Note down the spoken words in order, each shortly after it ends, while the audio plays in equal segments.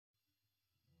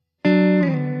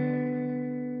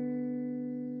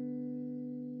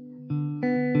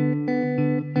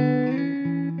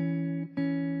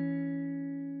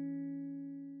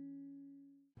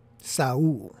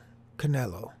Saul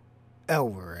Canelo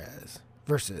Alvarez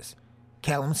versus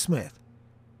Callum Smith.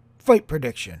 Fight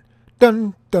prediction.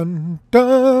 Dun, dun,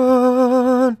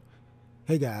 dun.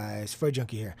 Hey guys, Fight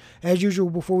Junkie here. As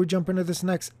usual, before we jump into this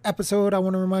next episode, I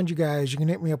want to remind you guys you can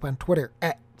hit me up on Twitter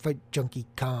at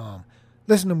FightJunkieCom.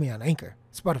 Listen to me on Anchor,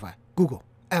 Spotify, Google,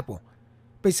 Apple.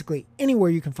 Basically,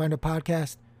 anywhere you can find a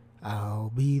podcast,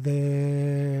 I'll be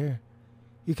there.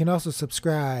 You can also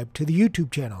subscribe to the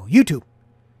YouTube channel,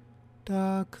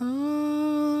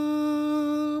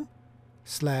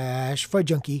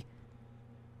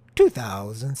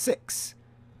 youtube.com/FightJunkie2006.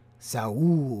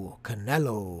 Saul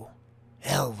Canelo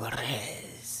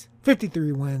Alvarez.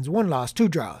 53 wins, 1 loss, 2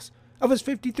 draws. Of his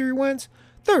 53 wins,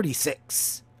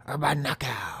 36 are by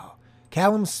knockout.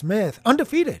 Callum Smith,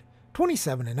 undefeated,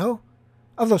 27-0.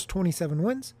 Of those 27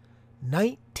 wins,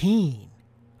 19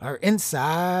 are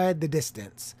inside the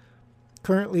distance.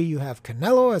 Currently, you have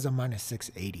Canelo as a minus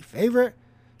 680 favorite.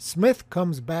 Smith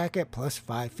comes back at plus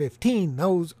 515.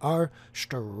 Those are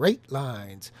straight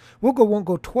lines. Won't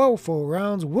go 12 full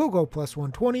rounds. Will go plus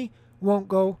 120. Won't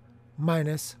go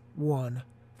minus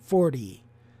 140.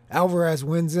 Alvarez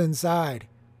wins inside,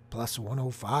 plus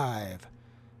 105.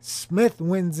 Smith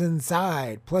wins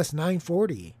inside, plus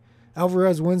 940.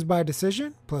 Alvarez wins by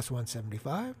decision, plus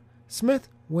 175. Smith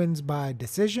wins by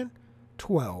decision,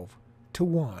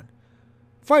 12-1.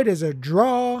 Fight is a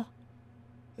draw,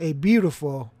 a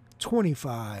beautiful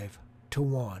 25-1,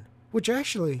 which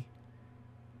actually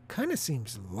kind of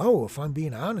seems low if I'm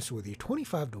being honest with you.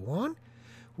 25-1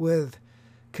 with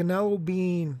Canelo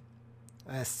being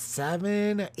a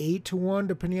 7-8-1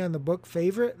 depending on the book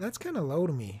favorite. That's kind of low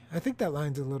to me. I think that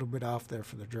line's a little bit off there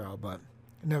for the draw, but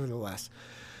nevertheless.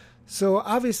 So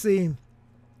obviously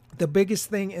the biggest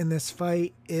thing in this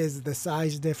fight is the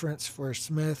size difference for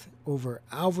Smith over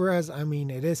Alvarez. I mean,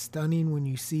 it is stunning when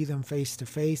you see them face to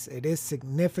face. It is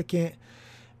significant.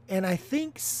 And I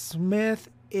think Smith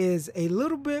is a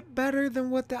little bit better than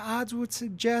what the odds would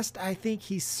suggest. I think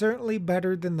he's certainly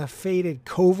better than the faded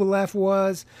Kovalev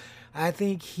was. I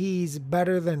think he's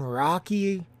better than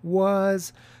Rocky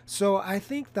was. So I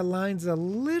think the line's a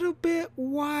little bit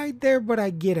wide there, but I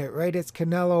get it, right? It's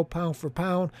Canelo pound for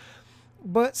pound.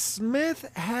 But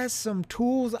Smith has some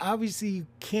tools. Obviously, you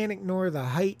can't ignore the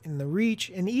height and the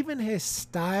reach and even his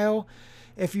style.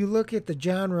 If you look at the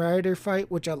John Ryder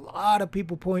fight, which a lot of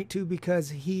people point to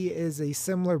because he is a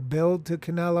similar build to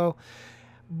Canelo.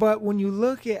 But when you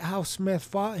look at how Smith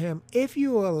fought him, if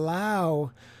you allow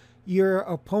your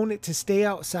opponent to stay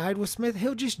outside with Smith,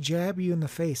 he'll just jab you in the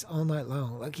face all night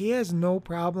long. Like, he has no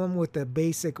problem with the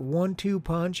basic 1-2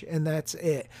 punch, and that's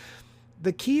it.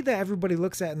 The key that everybody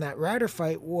looks at in that Ryder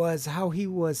fight was how he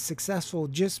was successful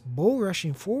just bull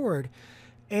rushing forward.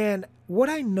 And what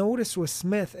I noticed with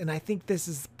Smith, and I think this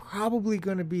is probably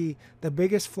going to be the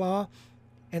biggest flaw,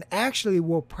 and actually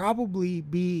will probably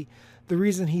be the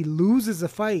reason he loses a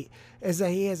fight, is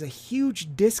that he has a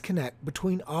huge disconnect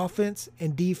between offense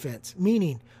and defense.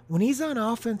 Meaning, when he's on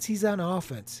offense, he's on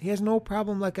offense. He has no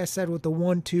problem, like I said, with the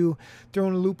 1-2,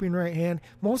 throwing a looping right hand.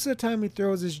 Most of the time he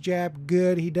throws his jab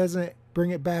good. He doesn't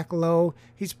bring it back low.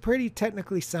 He's pretty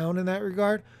technically sound in that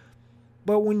regard.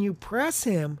 But when you press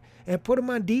him and put him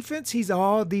on defense, he's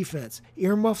all defense.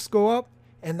 Earmuffs go up,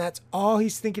 and that's all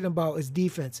he's thinking about is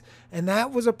defense. And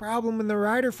that was a problem in the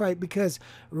Ryder fight because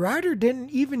Ryder didn't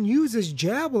even use his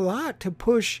jab a lot to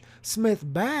push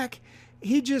Smith back.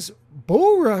 He just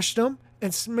bull rushed him,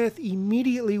 and Smith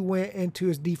immediately went into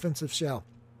his defensive shell.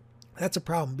 That's a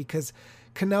problem because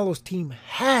Canelo's team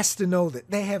has to know that.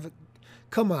 They have,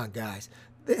 come on guys,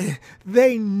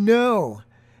 they know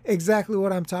exactly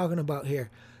what I'm talking about here.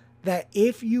 That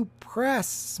if you press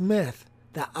Smith,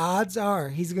 the odds are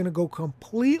he's going to go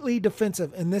completely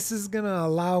defensive, and this is going to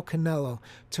allow Canelo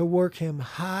to work him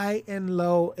high and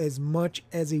low as much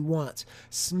as he wants.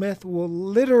 Smith will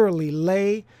literally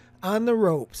lay on the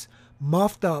ropes,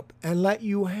 muffed up, and let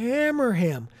you hammer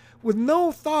him with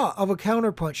no thought of a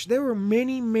counterpunch. There were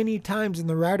many, many times in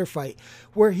the Ryder fight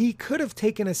where he could have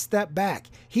taken a step back.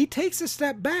 He takes a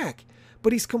step back,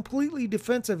 but he's completely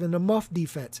defensive in the muff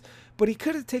defense. But he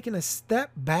could have taken a step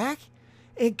back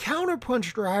and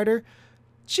counterpunched Ryder,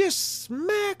 just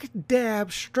smack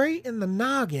dab straight in the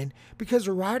noggin, because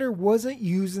Ryder wasn't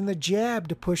using the jab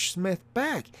to push Smith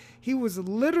back. He was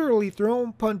literally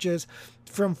throwing punches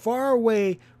from far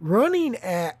away, running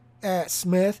at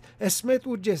Smith, and Smith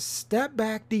would just step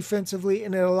back defensively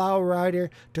and it allow Ryder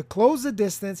to close the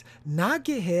distance, not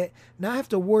get hit, not have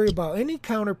to worry about any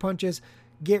counter punches,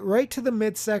 get right to the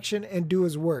midsection and do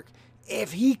his work.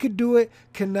 If he could do it,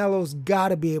 Canelo's got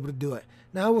to be able to do it.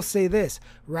 Now, I will say this.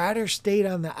 Ryder stayed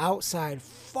on the outside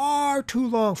far too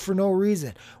long for no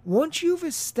reason. Once you've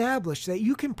established that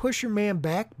you can push your man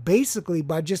back basically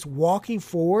by just walking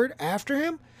forward after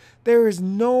him, there is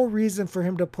no reason for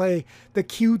him to play the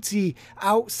cutesy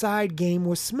outside game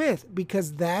with Smith,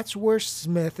 because that's where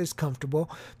Smith is comfortable.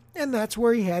 And that's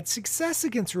where he had success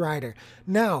against Ryder.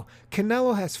 Now,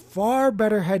 Canelo has far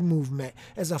better head movement,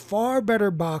 is a far better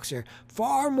boxer,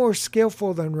 far more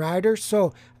skillful than Ryder.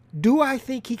 So, do I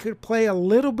think he could play a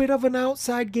little bit of an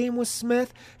outside game with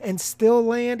Smith and still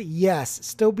land? Yes.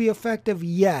 Still be effective?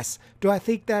 Yes. Do I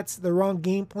think that's the wrong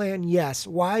game plan? Yes.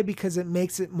 Why? Because it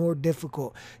makes it more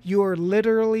difficult. You are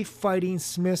literally fighting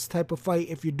Smith's type of fight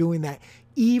if you're doing that,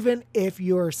 even if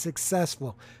you're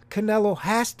successful. Canelo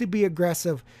has to be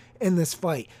aggressive in this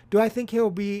fight. Do I think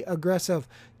he'll be aggressive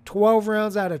 12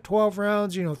 rounds out of 12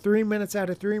 rounds, 3 minutes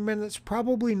out of 3 minutes?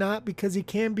 Probably not, because he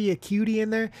can be a cutie in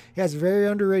there. He has very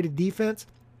underrated defense.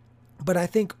 But I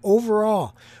think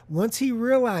overall, once he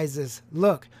realizes,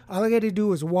 look, all I got to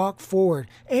do is walk forward,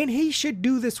 and he should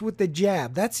do this with the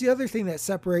jab. That's the other thing that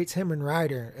separates him and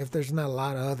Ryder, if there's not a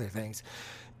lot of other things,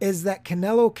 is that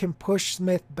Canelo can push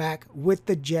Smith back with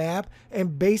the jab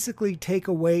and basically take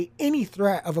away any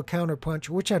threat of a counterpunch,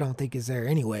 which I don't think is there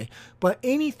anyway, but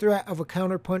any threat of a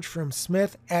counterpunch from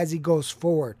Smith as he goes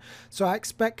forward. So I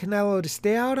expect Canelo to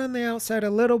stay out on the outside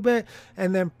a little bit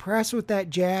and then press with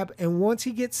that jab. And once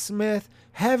he gets Smith,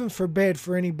 heaven forbid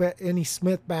for any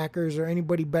Smith backers or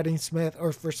anybody betting Smith,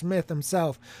 or for Smith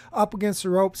himself, up against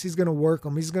the ropes, he's going to work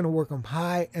him. He's going to work him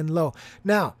high and low.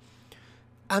 Now,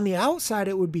 on the outside,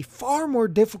 it would be far more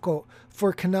difficult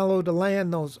for Canelo to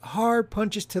land those hard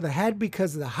punches to the head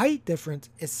because the height difference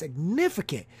is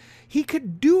significant. He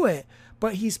could do it,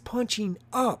 but he's punching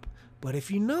up. But if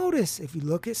you notice, if you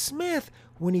look at Smith,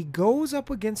 when he goes up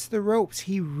against the ropes,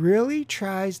 he really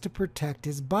tries to protect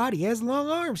his body. He has long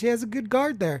arms. He has a good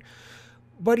guard there.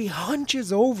 But he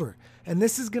hunches over. And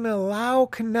this is going to allow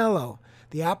Canelo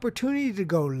the opportunity to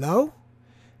go low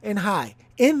and high.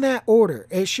 In that order,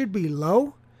 it should be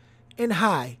low and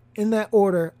high in that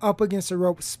order up against the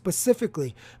rope,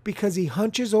 specifically because he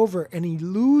hunches over and he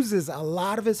loses a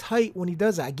lot of his height when he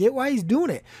does that. I get why he's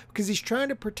doing it, because he's trying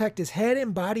to protect his head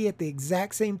and body at the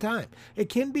exact same time. It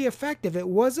can be effective. It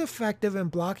was effective in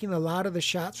blocking a lot of the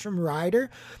shots from Ryder,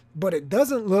 but it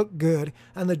doesn't look good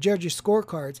on the judges'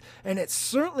 scorecards, and it's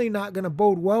certainly not going to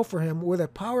bode well for him with a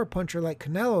power puncher like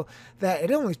Canelo that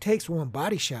it only takes one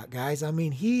body shot, guys. I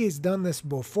mean, he has done this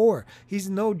before. He's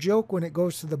no joke when it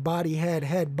goes to the body,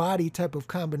 head, body type of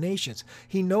combinations.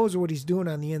 He knows what he's doing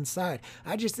on the inside.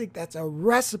 I just think that's a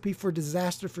recipe for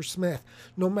disaster for Smith.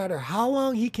 No matter how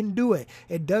long he can do it,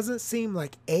 it doesn't seem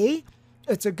like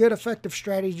it's a good effective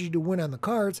strategy to win on the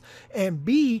cards, and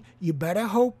B, you better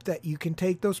hope that you can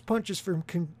take those punches from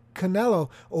Canelo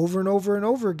over and over and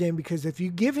over again, because if you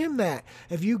give him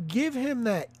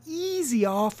that easy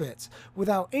offense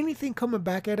without anything coming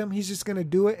back at him, he's just going to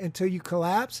do it until you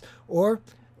collapse or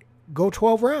go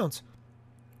 12 rounds.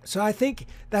 So I think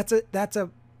that's a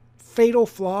fatal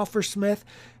flaw for Smith,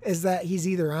 is that he's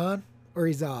either on or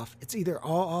he's off. It's either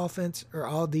all offense or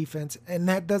all defense, and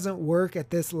that doesn't work at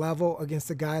this level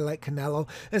against a guy like Canelo.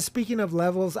 And speaking of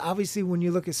levels, obviously when you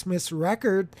look at Smith's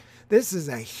record, this is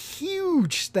a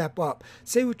huge step up.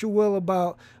 Say what you will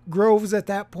about Groves at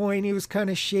that point. He was kind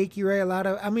of shaky, right?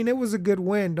 It was a good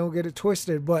win, don't get it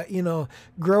twisted, but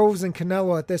Groves and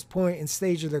Canelo at this point in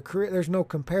stage of their career, there's no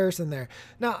comparison there.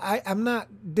 Now, I'm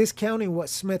not discounting what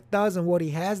Smith does and what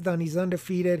he has done. He's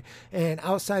undefeated, and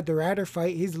outside the Ryder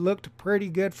fight, he's looked pretty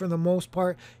good for the most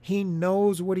part. He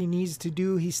knows what he needs to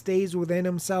do. He stays within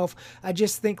himself. I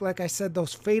just think, like I said,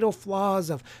 those fatal flaws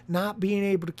of not being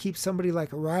able to keep somebody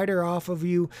like a Ryder off of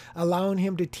you, allowing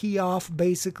him to tee off,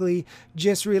 basically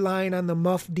just relying on the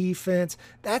muff defense,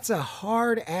 that's a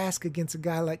hard ask against a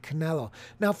guy like Canelo.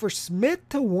 Now, for Smith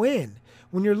to win,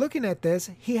 when you're looking at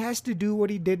this, he has to do what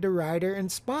he did to Ryder in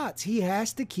spots. He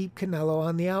has to keep Canelo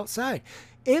on the outside.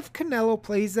 If Canelo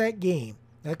plays that game,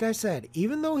 like I said,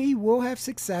 even though he will have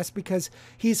success because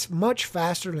he's much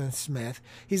faster than Smith,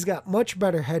 he's got much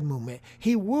better head movement,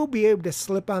 he will be able to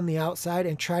slip on the outside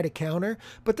and try to counter,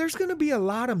 but there's going to be a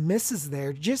lot of misses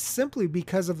there just simply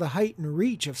because of the height and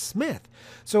reach of Smith.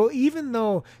 So even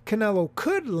though Canelo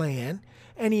could land,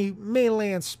 and he may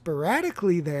land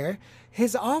sporadically there,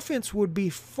 his offense would be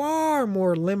far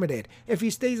more limited if he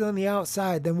stays on the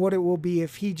outside than what it will be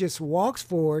if he just walks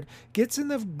forward, gets in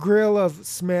the grill of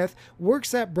Smith,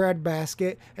 works that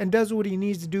breadbasket, and does what he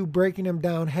needs to do, breaking him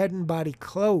down head and body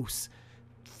close.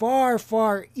 Far,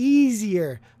 far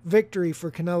easier victory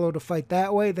for Canelo to fight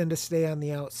that way than to stay on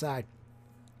the outside.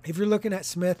 If you're looking at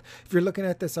Smith, if you're looking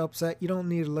at this upset, you don't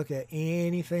need to look at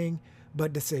anything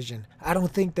but decision. I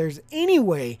don't think there's any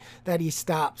way that he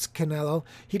stops Canelo.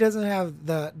 He doesn't have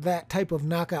that type of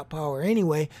knockout power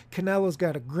anyway. Canelo's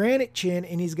got a granite chin,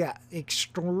 and he's got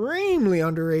extremely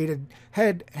underrated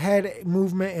head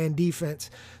movement and defense.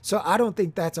 So I don't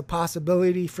think that's a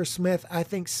possibility for Smith. I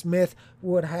think Smith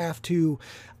would have to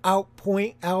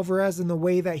outpoint Alvarez, and the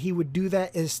way that he would do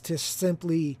that is to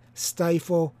simply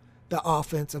stifle the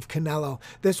offense of Canelo.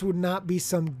 This would not be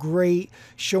some great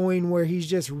showing where he's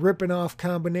just ripping off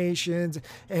combinations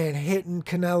and hitting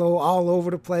Canelo all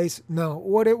over the place. No,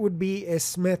 what it would be is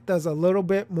Smith does a little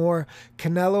bit more.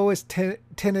 Canelo is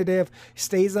tentative,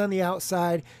 stays on the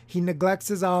outside. He neglects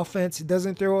his offense. He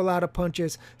doesn't throw a lot of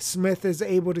punches. Smith is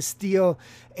able to steal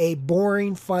a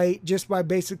boring fight just by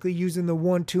basically using the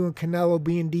 1-2 and Canelo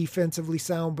being defensively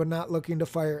sound but not looking to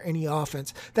fire any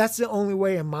offense. That's the only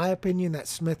way, in my opinion, that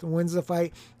Smith wins the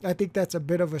fight. I think that's a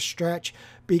bit of a stretch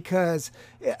because,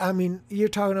 I mean, you're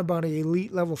talking about an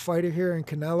elite level fighter here in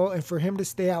Canelo, and for him to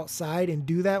stay outside and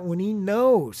do that when he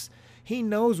knows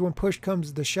when push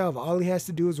comes to shove, all he has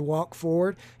to do is walk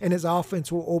forward and his offense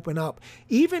will open up.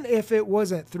 Even if it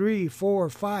wasn't 3, 4,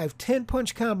 5, 10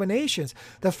 punch combinations,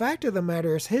 the fact of the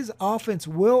matter is his offense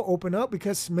will open up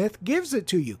because Smith gives it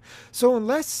to you. So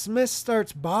unless Smith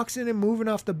starts boxing and moving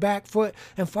off the back foot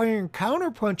and firing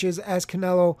counter punches as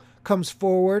Canelo comes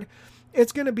forward,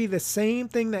 it's going to be the same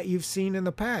thing that you've seen in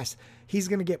the past. He's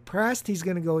going to get pressed. He's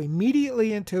going to go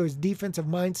immediately into his defensive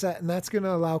mindset, and that's going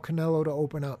to allow Canelo to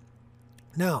open up.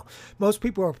 Now, most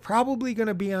people are probably going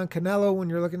to be on Canelo when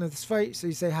you're looking at this fight, so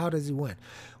you say, how does he win?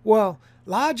 Well,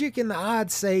 logic and the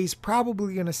odds say he's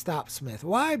probably going to stop Smith.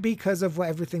 Why? Because of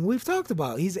everything we've talked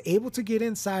about. He's able to get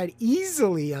inside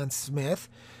easily on Smith.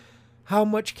 How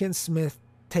much can Smith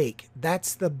take?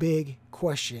 That's the big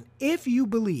question. If you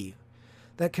believe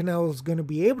that Canelo is going to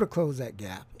be able to close that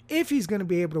gap, if he's going to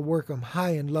be able to work him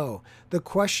high and low, the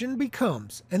question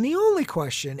becomes, and the only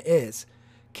question is,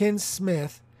 can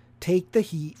Smith take the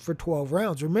heat for 12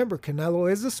 rounds? Remember,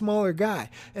 Canelo is a smaller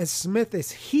guy and Smith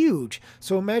is huge.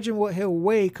 So imagine what he'll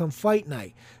weigh come fight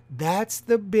night. That's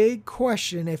the big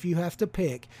question if you have to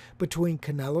pick between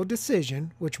Canelo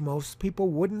decision, which most people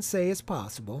wouldn't say is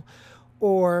possible,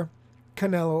 or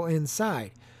Canelo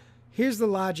inside. Here's the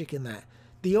logic in that.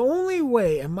 The only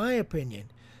way, in my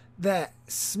opinion, that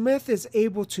Smith is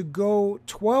able to go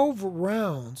 12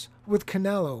 rounds with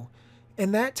Canelo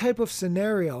in that type of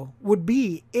scenario would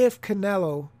be if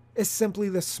Canelo is simply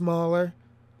the smaller,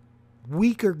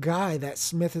 weaker guy that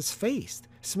Smith has faced.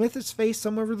 Smith has faced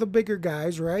some of the bigger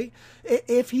guys, right?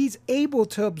 If he's able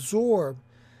to absorb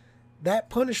that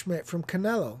punishment from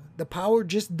Canelo, the power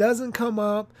just doesn't come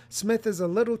up. Smith is a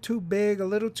little too big, a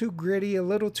little too gritty, a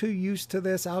little too used to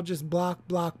this. I'll just block,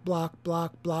 but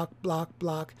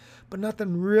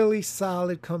nothing really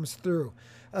solid comes through.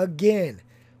 Again,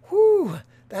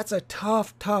 that's a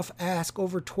tough ask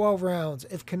over 12 rounds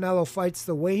if Canelo fights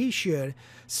the way he should,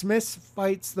 Smith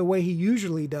fights the way he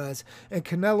usually does, and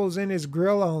Canelo's in his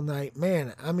grill all night.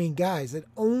 Man, I mean, guys, it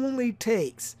only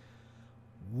takes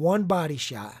one body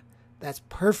shot that's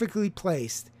perfectly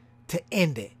placed to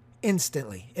end it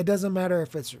instantly. It doesn't matter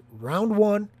if it's round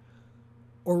 1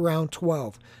 or round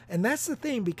 12. And that's the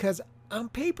thing, because on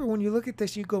paper, when you look at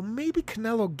this, you go, maybe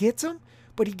Canelo gets him,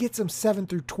 but he gets him 7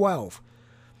 through 12.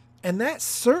 And that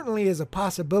certainly is a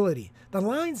possibility. The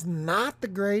line's not the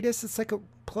greatest. It's like a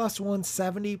plus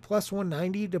 170, plus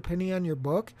 190, depending on your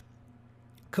book,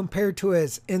 compared to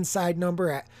his inside number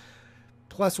at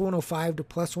plus 105 to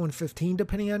plus 115,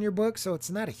 depending on your book. So it's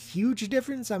not a huge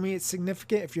difference. I mean, it's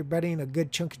significant if you're betting a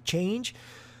good chunk of change.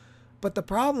 But the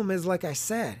problem is, like I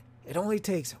said, it only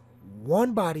takes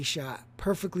one body shot,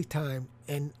 perfectly timed,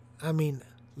 and, I mean,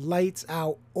 lights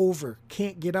out, over,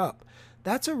 can't get up.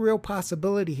 That's a real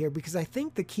possibility here, because I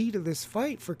think the key to this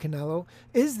fight for Canelo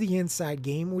is the inside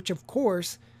game, which of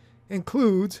course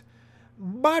includes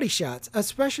body shots,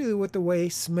 especially with the way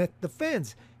Smith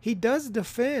defends. He does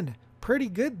defend pretty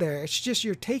good there. It's just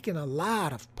you're taking a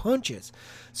lot of punches.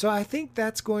 So I think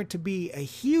that's going to be a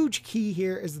huge key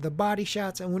here, is the body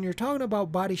shots. And when you're talking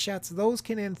about body shots, those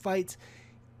can end fights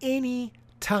any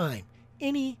time,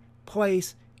 any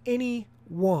place,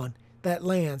 anyone that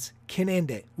lands can end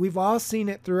it. We've all seen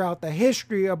it throughout the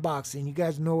history of boxing. You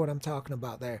guys know what I'm talking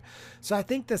about there. So I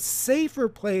think the safer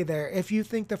play there, if you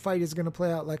think the fight is going to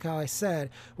play out like how I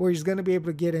said, where he's going to be able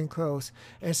to get in close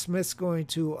and Smith's going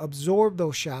to absorb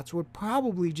those shots, would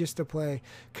probably just to play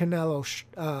Canelo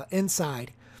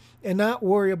inside. and not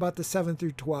worry about the 7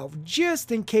 through 12,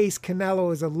 just in case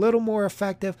Canelo is a little more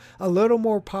effective, a little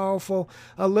more powerful,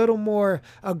 a little more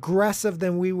aggressive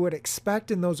than we would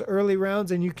expect in those early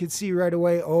rounds. And you could see right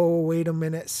away, oh, wait a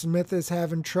minute, Smith is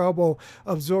having trouble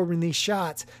absorbing these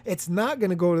shots. It's not going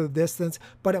to go to the distance,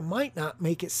 but it might not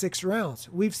make it 6 rounds.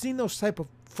 We've seen those type of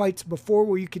fights before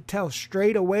where you could tell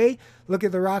straight away. Look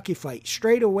at the Rocky fight.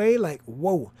 Straight away, like,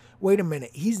 whoa, wait a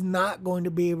minute. He's not going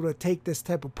to be able to take this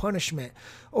type of punishment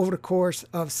over the course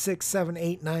of 6, 7,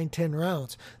 8, 9, 10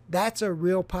 rounds. That's a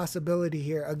real possibility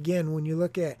here. Again, when you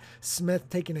look at Smith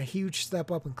taking a huge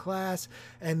step up in class,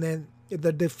 and then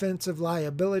the defensive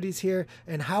liabilities here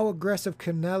and how aggressive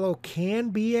Canelo can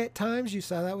be at times. You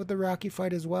saw that with the Rocky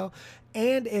fight as well.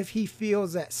 And if he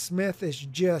feels that Smith is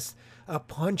just a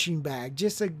punching bag,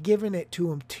 just giving it to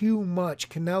him too much,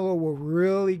 Canelo will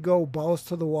really go balls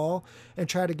to the wall and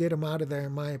try to get him out of there,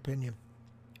 in my opinion.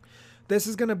 This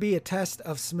is going to be a test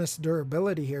of Smith's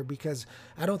durability here, because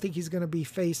I don't think he's going to be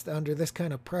faced under this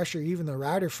kind of pressure. Even the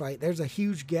Ryder fight, there's a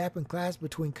huge gap in class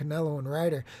between Canelo and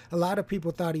Ryder. A lot of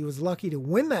people thought he was lucky to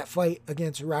win that fight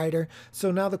against Ryder.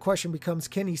 So now the question becomes,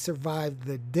 can he survive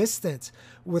the distance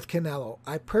with Canelo?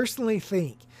 I personally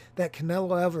think that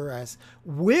Canelo Alvarez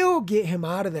will get him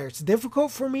out of there. It's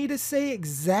difficult for me to say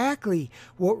exactly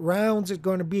what rounds it's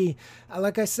going to be.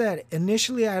 Like I said,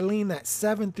 initially I lean that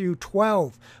 7 through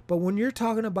 12, but when you're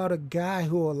talking about a guy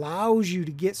who allows you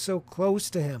to get so close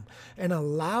to him and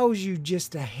allows you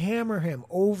just to hammer him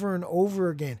over and over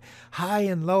again, high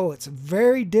and low, it's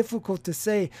very difficult to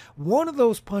say. One of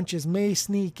those punches may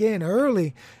sneak in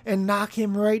early and knock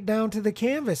him right down to the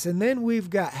canvas, and then we've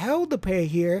got hell to pay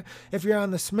here if you're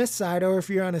on the Smith side or if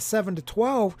you're on a 7 to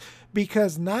 12,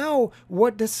 because now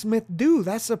what does Smith do?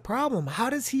 That's the problem. How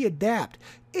does he adapt?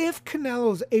 If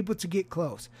Canelo's able to get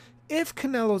close, if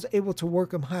Canelo's able to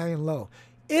work him high and low,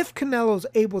 if Canelo's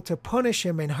able to punish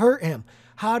him and hurt him,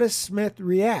 how does Smith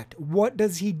react? What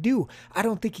does he do? I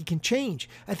don't think he can change.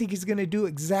 I think he's going to do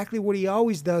exactly what he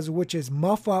always does, which is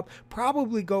muff up,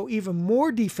 probably go even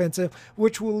more defensive,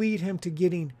 which will lead him to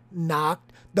getting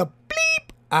knocked the bleep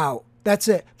out. That's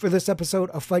it for this episode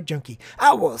of Fight Junkie.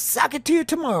 I will sock it to you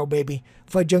tomorrow, baby.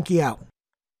 Fight Junkie out.